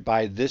prepared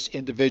by this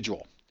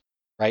individual,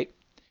 right?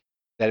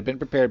 That had been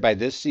prepared by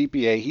this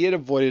CPA, he had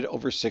avoided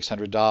over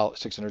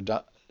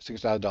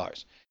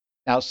 $600,000.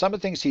 Now, some of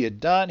the things he had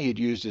done, he had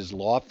used his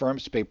law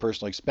firms to pay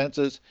personal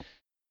expenses,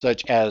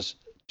 such as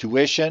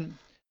tuition,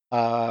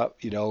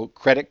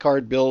 credit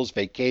card bills,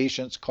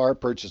 vacations, car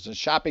purchases, and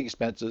shopping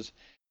expenses,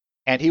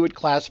 and he would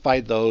classify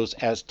those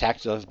as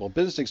tax-deductible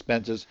business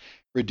expenses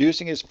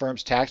reducing his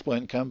firm's taxable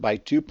income by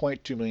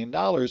 $2.2 million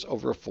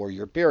over a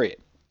 4-year period.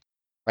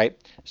 Right?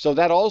 So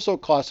that also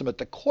cost him at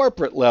the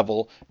corporate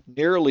level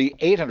nearly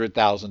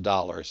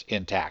 $800,000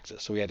 in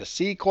taxes. So he had a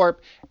C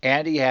Corp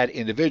and he had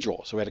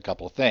individual. So he had a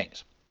couple of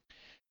things.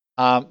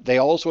 They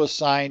also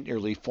assigned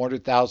nearly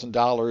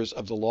 $400,000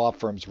 of the law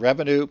firm's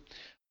revenue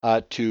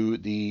to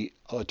the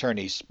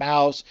attorney's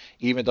spouse,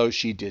 even though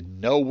she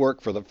did no work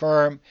for the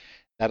firm.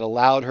 That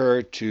allowed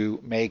her to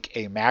make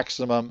a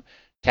maximum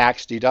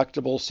tax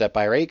deductible SEP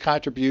IRA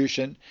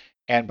contribution.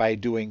 And by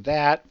doing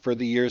that for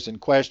the years in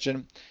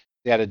question,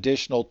 they had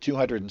additional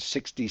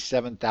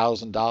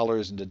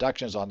 $267,000 in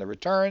deductions on the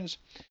returns,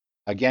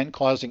 again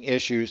causing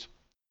issues.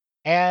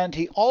 And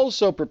he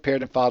also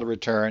prepared and filed a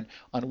return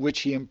on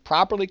which he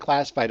improperly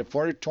classified a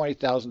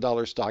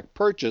 $420,000 stock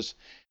purchase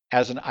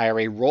as an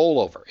IRA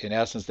rollover. In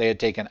essence, they had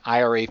taken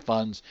IRA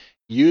funds,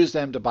 used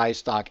them to buy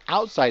stock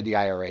outside the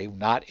IRA,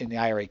 not in the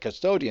IRA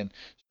custodian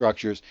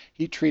structures.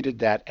 He treated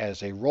that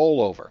as a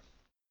rollover.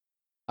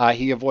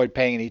 He avoided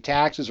paying any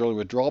taxes or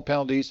withdrawal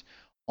penalties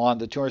on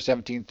the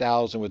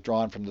 $217,000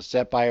 withdrawn from the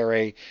SEP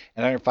IRA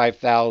and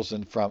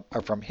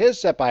 $105,000 from his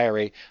SEP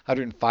IRA,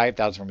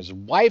 $105,000 from his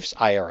wife's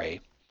IRA.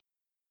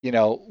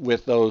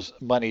 With those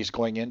monies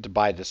going in to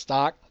buy the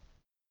stock.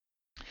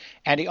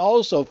 And he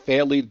also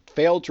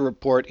failed to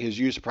report his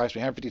use of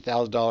approximately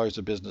 $150,000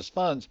 of business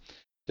funds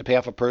to pay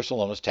off a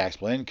personal loan as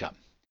taxable income.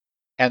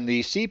 And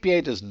the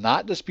CPA does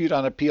not dispute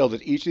on appeal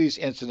that each of these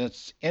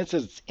instances,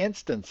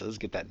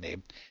 get that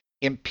name,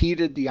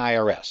 impeded the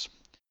IRS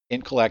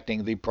in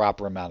collecting the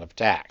proper amount of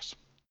tax.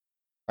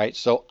 Right?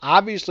 So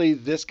obviously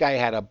this guy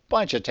had a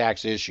bunch of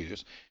tax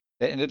issues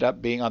that ended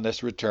up being on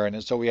this return.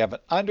 And so we have an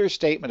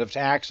understatement of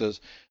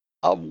taxes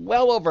of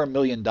well over $1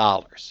 million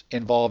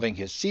involving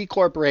his C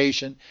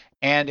corporation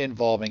and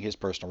involving his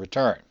personal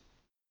return.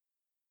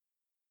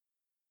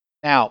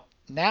 Now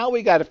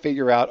we got to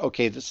figure out,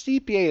 okay, the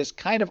CPA is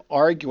kind of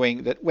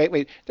arguing that,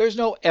 wait, there's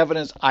no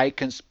evidence I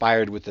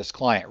conspired with this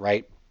client,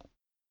 right?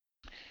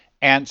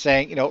 And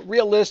saying,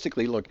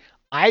 realistically, look,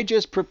 I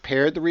just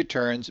prepared the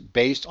returns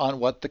based on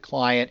what the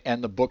client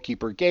and the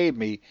bookkeeper gave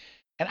me.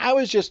 And I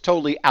was just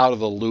totally out of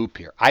the loop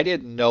here. I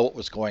didn't know what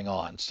was going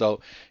on.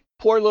 So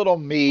poor little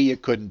me, you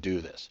couldn't do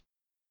this.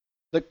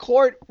 The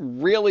court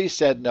really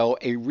said no.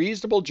 A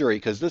reasonable jury,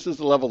 because this is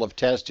the level of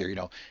test here,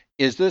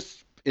 is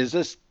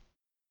this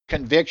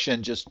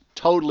conviction just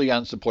totally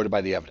unsupported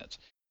by the evidence?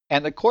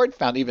 And the court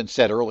even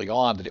said early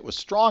on that it was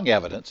strong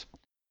evidence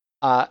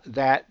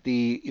that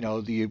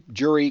the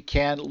jury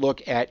can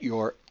look at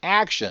your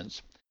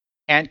actions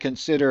and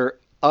consider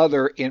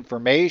other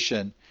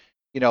information.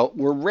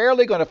 We're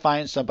rarely going to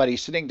find somebody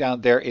sitting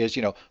down there is,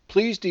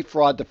 please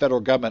defraud the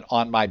federal government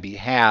on my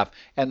behalf,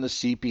 and the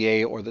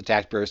CPA or the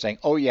taxpayer saying,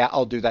 oh yeah,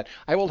 I'll do that.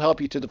 I will help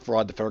you to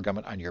defraud the federal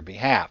government on your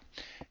behalf.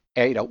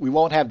 And, we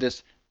won't have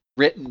this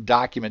written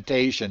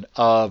documentation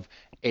of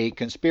a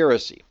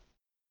conspiracy.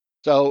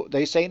 So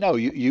they say, no,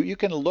 you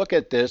can look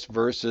at this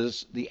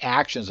versus the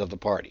actions of the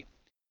party.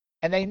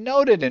 And they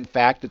noted, in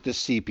fact, that the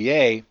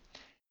CPA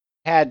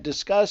had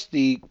discussed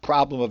the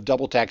problem of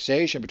double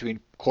taxation between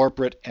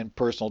corporate and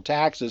personal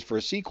taxes for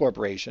a C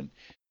corporation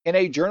in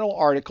a journal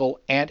article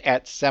and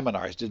at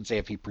seminars. Didn't say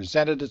if he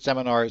presented at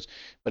seminars,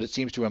 but it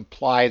seems to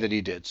imply that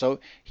he did. So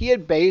he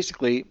had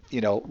basically,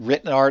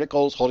 written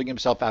articles holding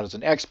himself out as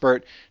an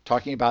expert,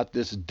 talking about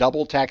this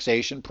double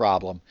taxation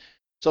problem.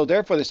 So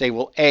therefore they say,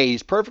 well, A,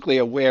 he's perfectly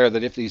aware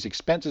that if these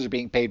expenses are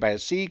being paid by a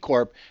C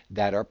Corp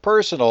that are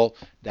personal,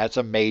 that's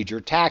a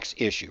major tax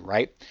issue,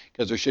 right?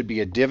 Because there should be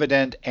a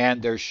dividend and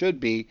there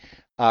should be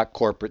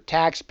corporate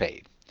tax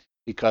paid,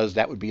 because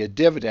that would be a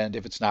dividend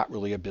if it's not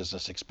really a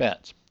business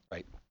expense,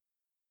 right?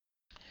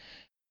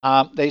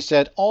 They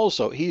said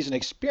also he's an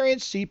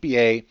experienced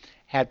CPA,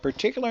 had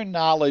particular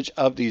knowledge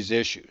of these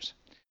issues.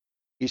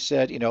 He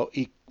said,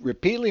 he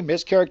repeatedly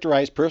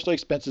mischaracterized personal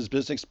expenses,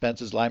 business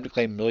expenses, allowing him to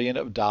claim millions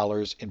of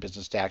dollars in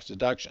business tax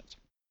deductions.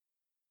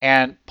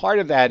 And part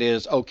of that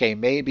is, okay,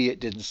 maybe it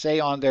didn't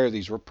say on there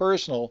these were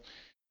personal,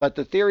 but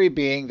the theory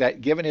being that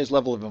given his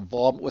level of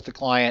involvement with the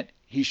client,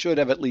 he should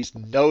have at least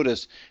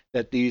noticed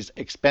that these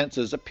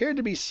expenses appeared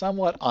to be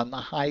somewhat on the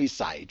high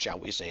side, shall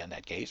we say, in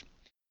that case.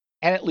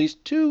 And at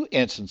least 2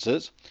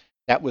 instances,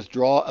 that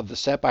withdrawal of the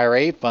SEP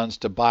IRA funds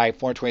to buy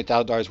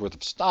 $420,000 worth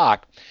of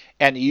stock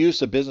and the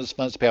use of business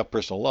funds to pay off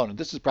personal loan. And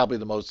this is probably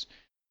the most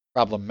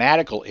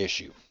problematical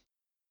issue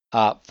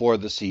for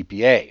the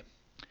CPA.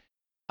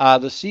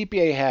 The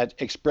CPA had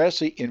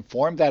expressly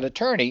informed that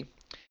attorney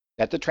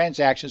that the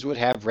transactions would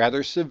have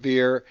rather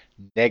severe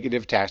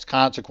negative tax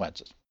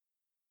consequences.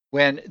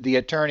 When the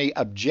attorney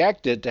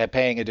objected to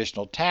paying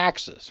additional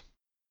taxes,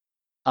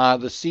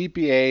 the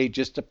CPA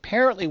just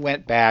apparently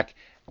went back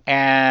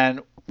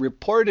and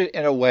reported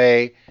in a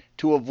way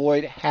to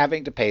avoid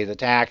having to pay the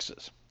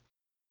taxes,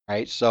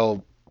 right?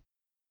 So,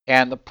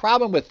 and the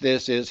problem with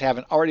this is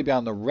having already been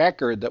on the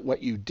record that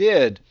what you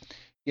did,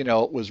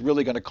 was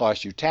really going to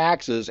cost you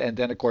taxes. And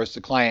then, of course,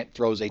 the client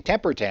throws a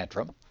temper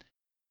tantrum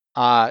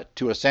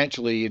to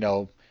essentially,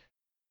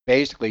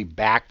 basically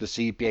back the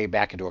CPA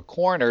back into a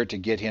corner to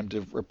get him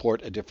to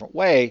report a different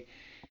way,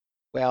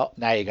 well,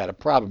 now you got a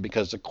problem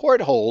because the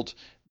court holds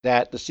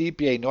that the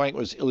CPA, knowing it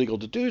was illegal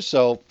to do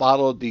so,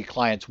 followed the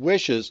client's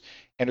wishes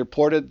and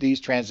reported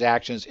these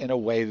transactions in a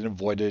way that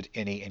avoided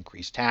any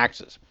increased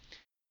taxes.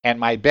 And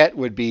my bet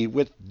would be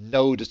with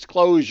no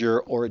disclosure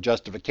or a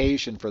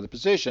justification for the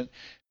position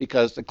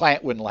because the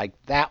client wouldn't like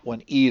that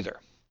one either.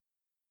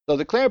 So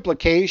the clear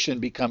implication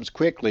becomes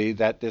quickly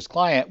that this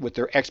client, with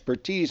their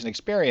expertise and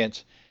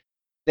experience,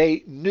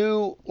 they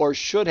knew or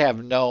should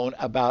have known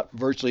about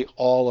virtually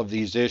all of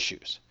these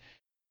issues.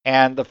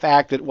 And the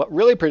fact that what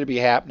really appeared to be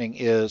happening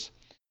is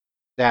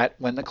that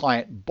when the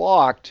client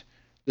balked,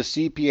 the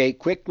CPA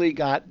quickly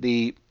got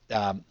the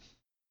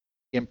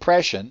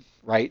impression,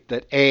 right,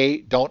 that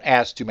A, don't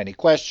ask too many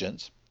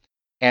questions,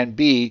 and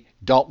B,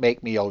 don't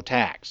make me owe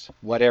tax,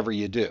 whatever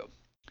you do.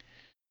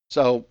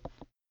 So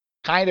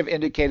kind of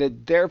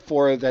indicated,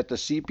 therefore, that the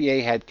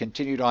CPA had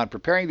continued on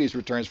preparing these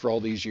returns for all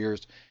these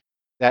years,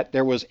 that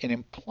there was an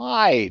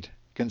implied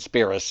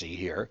conspiracy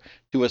here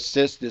to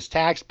assist this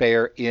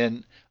taxpayer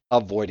in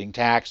avoiding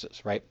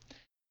taxes, right?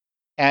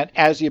 And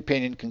as the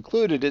opinion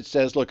concluded, it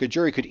says, look, a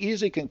jury could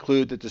easily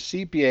conclude that the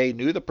CPA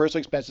knew the personal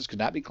expenses could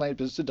not be claimed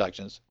as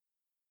deductions,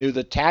 knew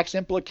the tax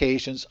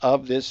implications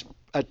of this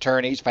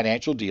attorney's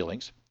financial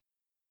dealings.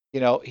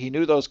 He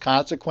knew those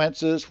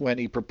consequences when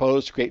he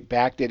proposed to create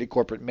backdated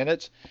corporate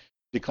minutes,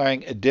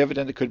 declaring a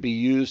dividend that could be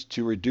used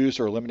to reduce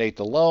or eliminate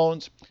the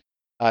loans.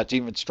 It's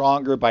even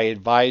stronger by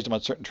advising them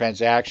on certain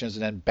transactions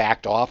and then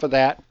backed off of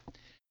that.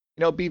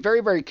 Be very,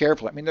 very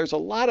careful. I mean, there's a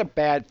lot of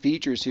bad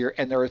features here,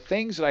 and there are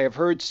things that I have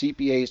heard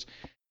CPAs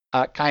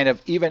kind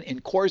of even in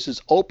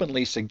courses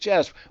openly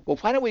suggest, well,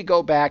 why don't we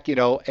go back,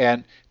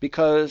 and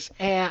because,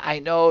 I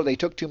know they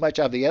took too much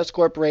out of the S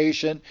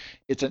corporation,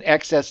 it's an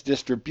excess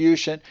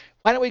distribution.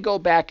 Why don't we go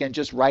back and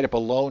just write up a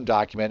loan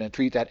document and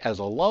treat that as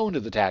a loan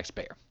to the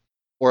taxpayer?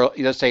 Or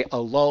let's say a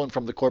loan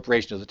from the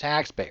corporation to the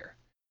taxpayer.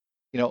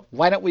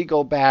 Why don't we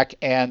go back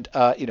and,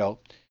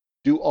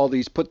 do all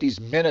these, put these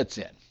minutes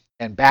in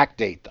and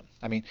backdate them?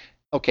 I mean,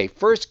 okay,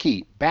 first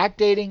key,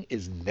 backdating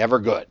is never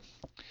good.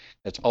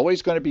 That's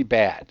always going to be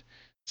bad.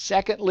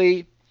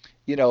 Secondly,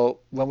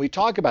 when we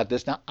talk about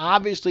this, now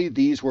obviously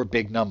these were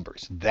big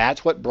numbers.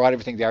 That's what brought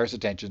everything to IRS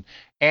attention.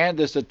 And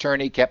this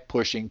attorney kept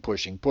pushing.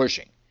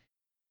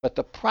 But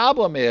the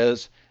problem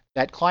is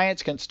that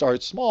clients can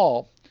start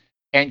small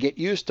and get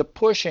used to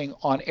pushing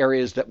on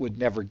areas that would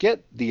never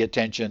get the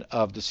attention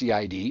of the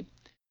CID.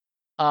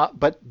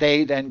 But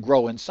they then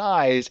grow in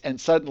size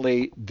and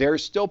suddenly they're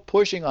still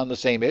pushing on the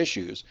same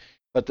issues,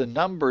 but the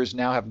numbers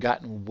now have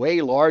gotten way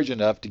large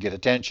enough to get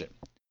attention.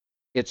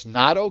 It's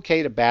not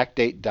okay to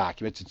backdate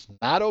documents. It's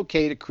not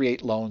okay to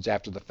create loans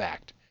after the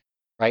fact,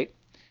 right?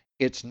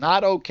 It's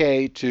not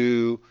okay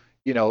to,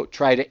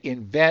 try to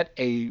invent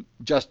a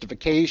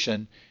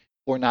justification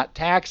for not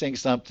taxing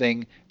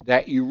something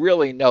that you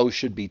really know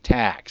should be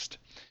taxed,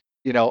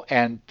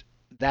 and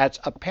that's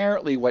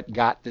apparently what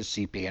got the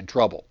CPA in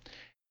trouble.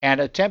 And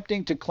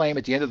attempting to claim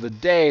at the end of the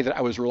day that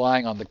I was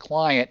relying on the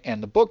client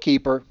and the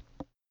bookkeeper,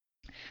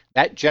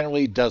 that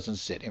generally doesn't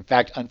sit. In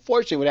fact,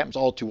 unfortunately, what happens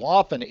all too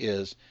often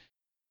is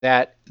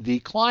that the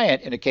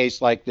client in a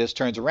case like this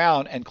turns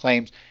around and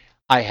claims,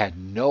 I had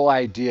no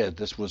idea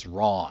this was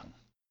wrong.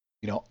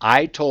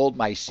 I told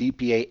my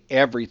CPA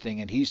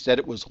everything and he said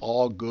it was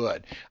all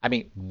good. I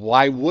mean,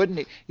 why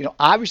wouldn't he?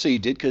 Obviously he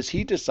did because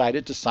he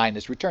decided to sign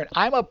this return.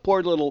 I'm a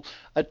poor little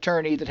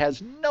attorney that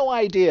has no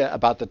idea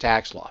about the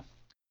tax law.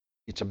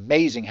 It's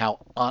amazing how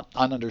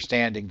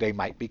ununderstanding they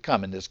might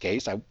become in this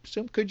case. I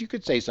assume you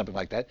could say something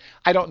like that.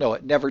 I don't know.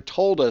 It never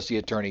told us the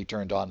attorney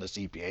turned on the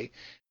CPA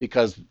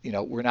because,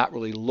 we're not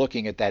really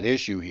looking at that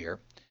issue here.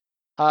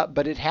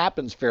 But it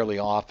happens fairly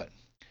often.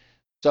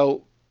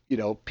 So,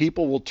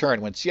 people will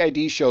turn. When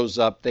CID shows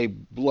up, they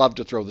love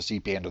to throw the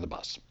CPA under the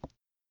bus.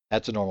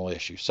 That's a normal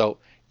issue. So,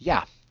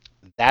 yeah,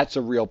 that's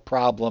a real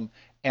problem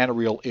and a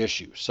real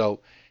issue.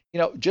 So,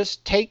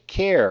 just take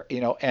care,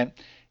 and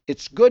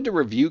it's good to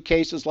review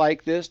cases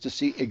like this to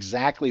see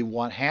exactly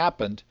what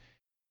happened.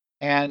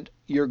 And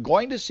you're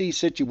going to see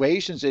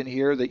situations in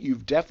here that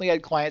you've definitely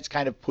had clients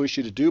kind of push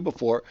you to do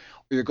before, or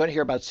you're going to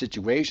hear about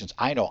situations.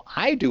 I know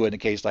I do in a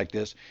case like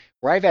this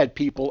where I've had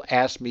people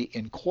ask me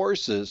in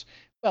courses,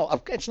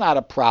 well, it's not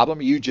a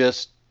problem. You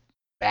just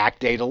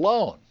backdate a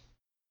loan.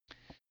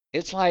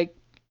 It's like,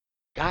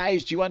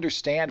 guys, do you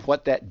understand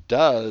what that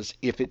does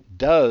if it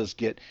does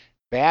get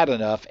bad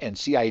enough and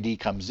CID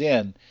comes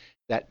in?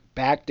 That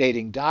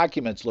backdating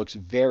documents looks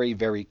very,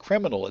 very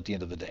criminal at the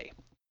end of the day.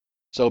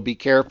 So be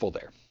careful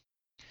there.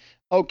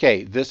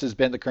 Okay, this has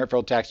been the Current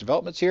Federal Tax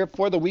Developments here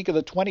for the week of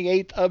the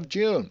 28th of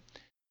June.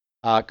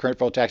 Current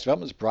Federal Tax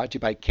Developments brought to you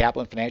by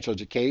Kaplan Financial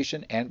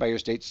Education and by your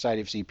State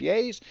Society of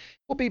CPAs.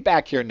 We'll be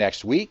back here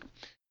next week.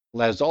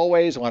 As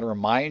always, I want to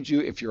remind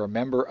you, if you're a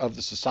member of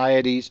the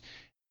societies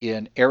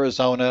in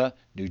Arizona,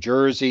 New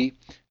Jersey,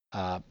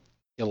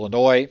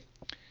 Illinois,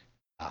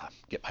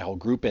 get my whole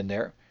group in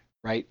there,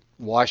 right?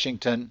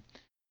 Washington.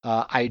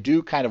 I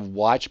do kind of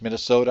watch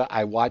Minnesota.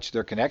 I watch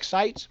their Connect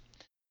sites.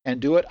 and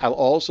do it. I'll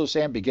also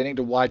say I'm beginning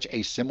to watch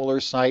a similar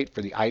site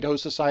for the Idaho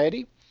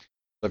Society.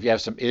 So if you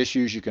have some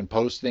issues, you can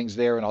post things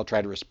there and I'll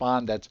try to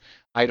respond. That's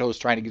Idaho's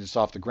trying to get this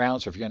off the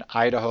ground. So if you're in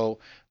Idaho,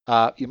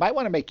 you might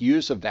want to make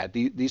use of that.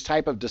 These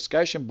type of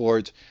discussion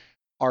boards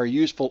are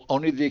useful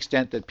only to the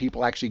extent that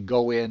people actually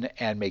go in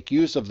and make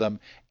use of them.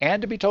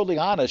 And to be totally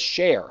honest,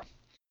 share.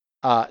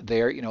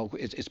 There,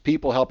 it's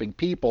people helping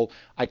people.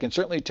 I can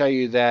certainly tell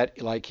you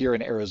that, like here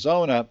in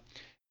Arizona,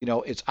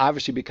 it's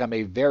obviously become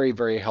a very,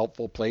 very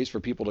helpful place for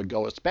people to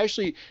go,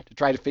 especially to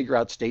try to figure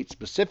out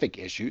state-specific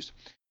issues.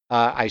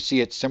 I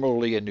see it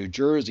similarly in New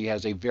Jersey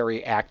has a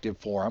very active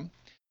forum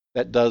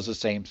that does the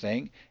same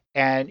thing.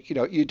 And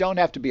you don't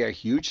have to be a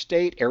huge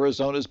state.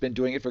 Arizona's been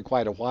doing it for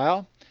quite a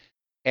while.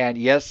 And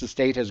yes, the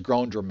state has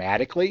grown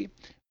dramatically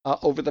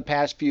over the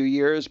past few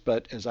years,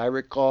 but as I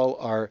recall,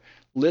 our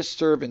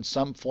listserv in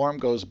some form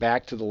goes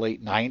back to the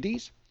late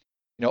 90s,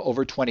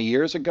 over 20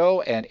 years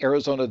ago. And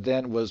Arizona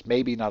then was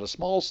maybe not a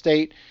small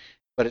state,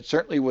 but it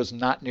certainly was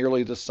not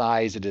nearly the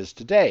size it is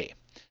today.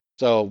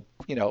 So,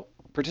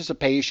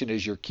 participation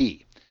is your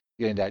key,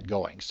 getting that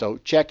going. So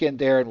check in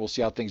there and we'll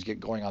see how things get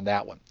going on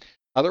that one.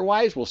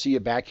 Otherwise, we'll see you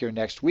back here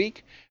next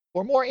week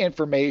for more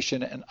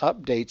information and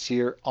updates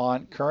here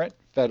on current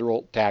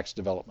federal tax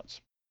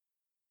developments.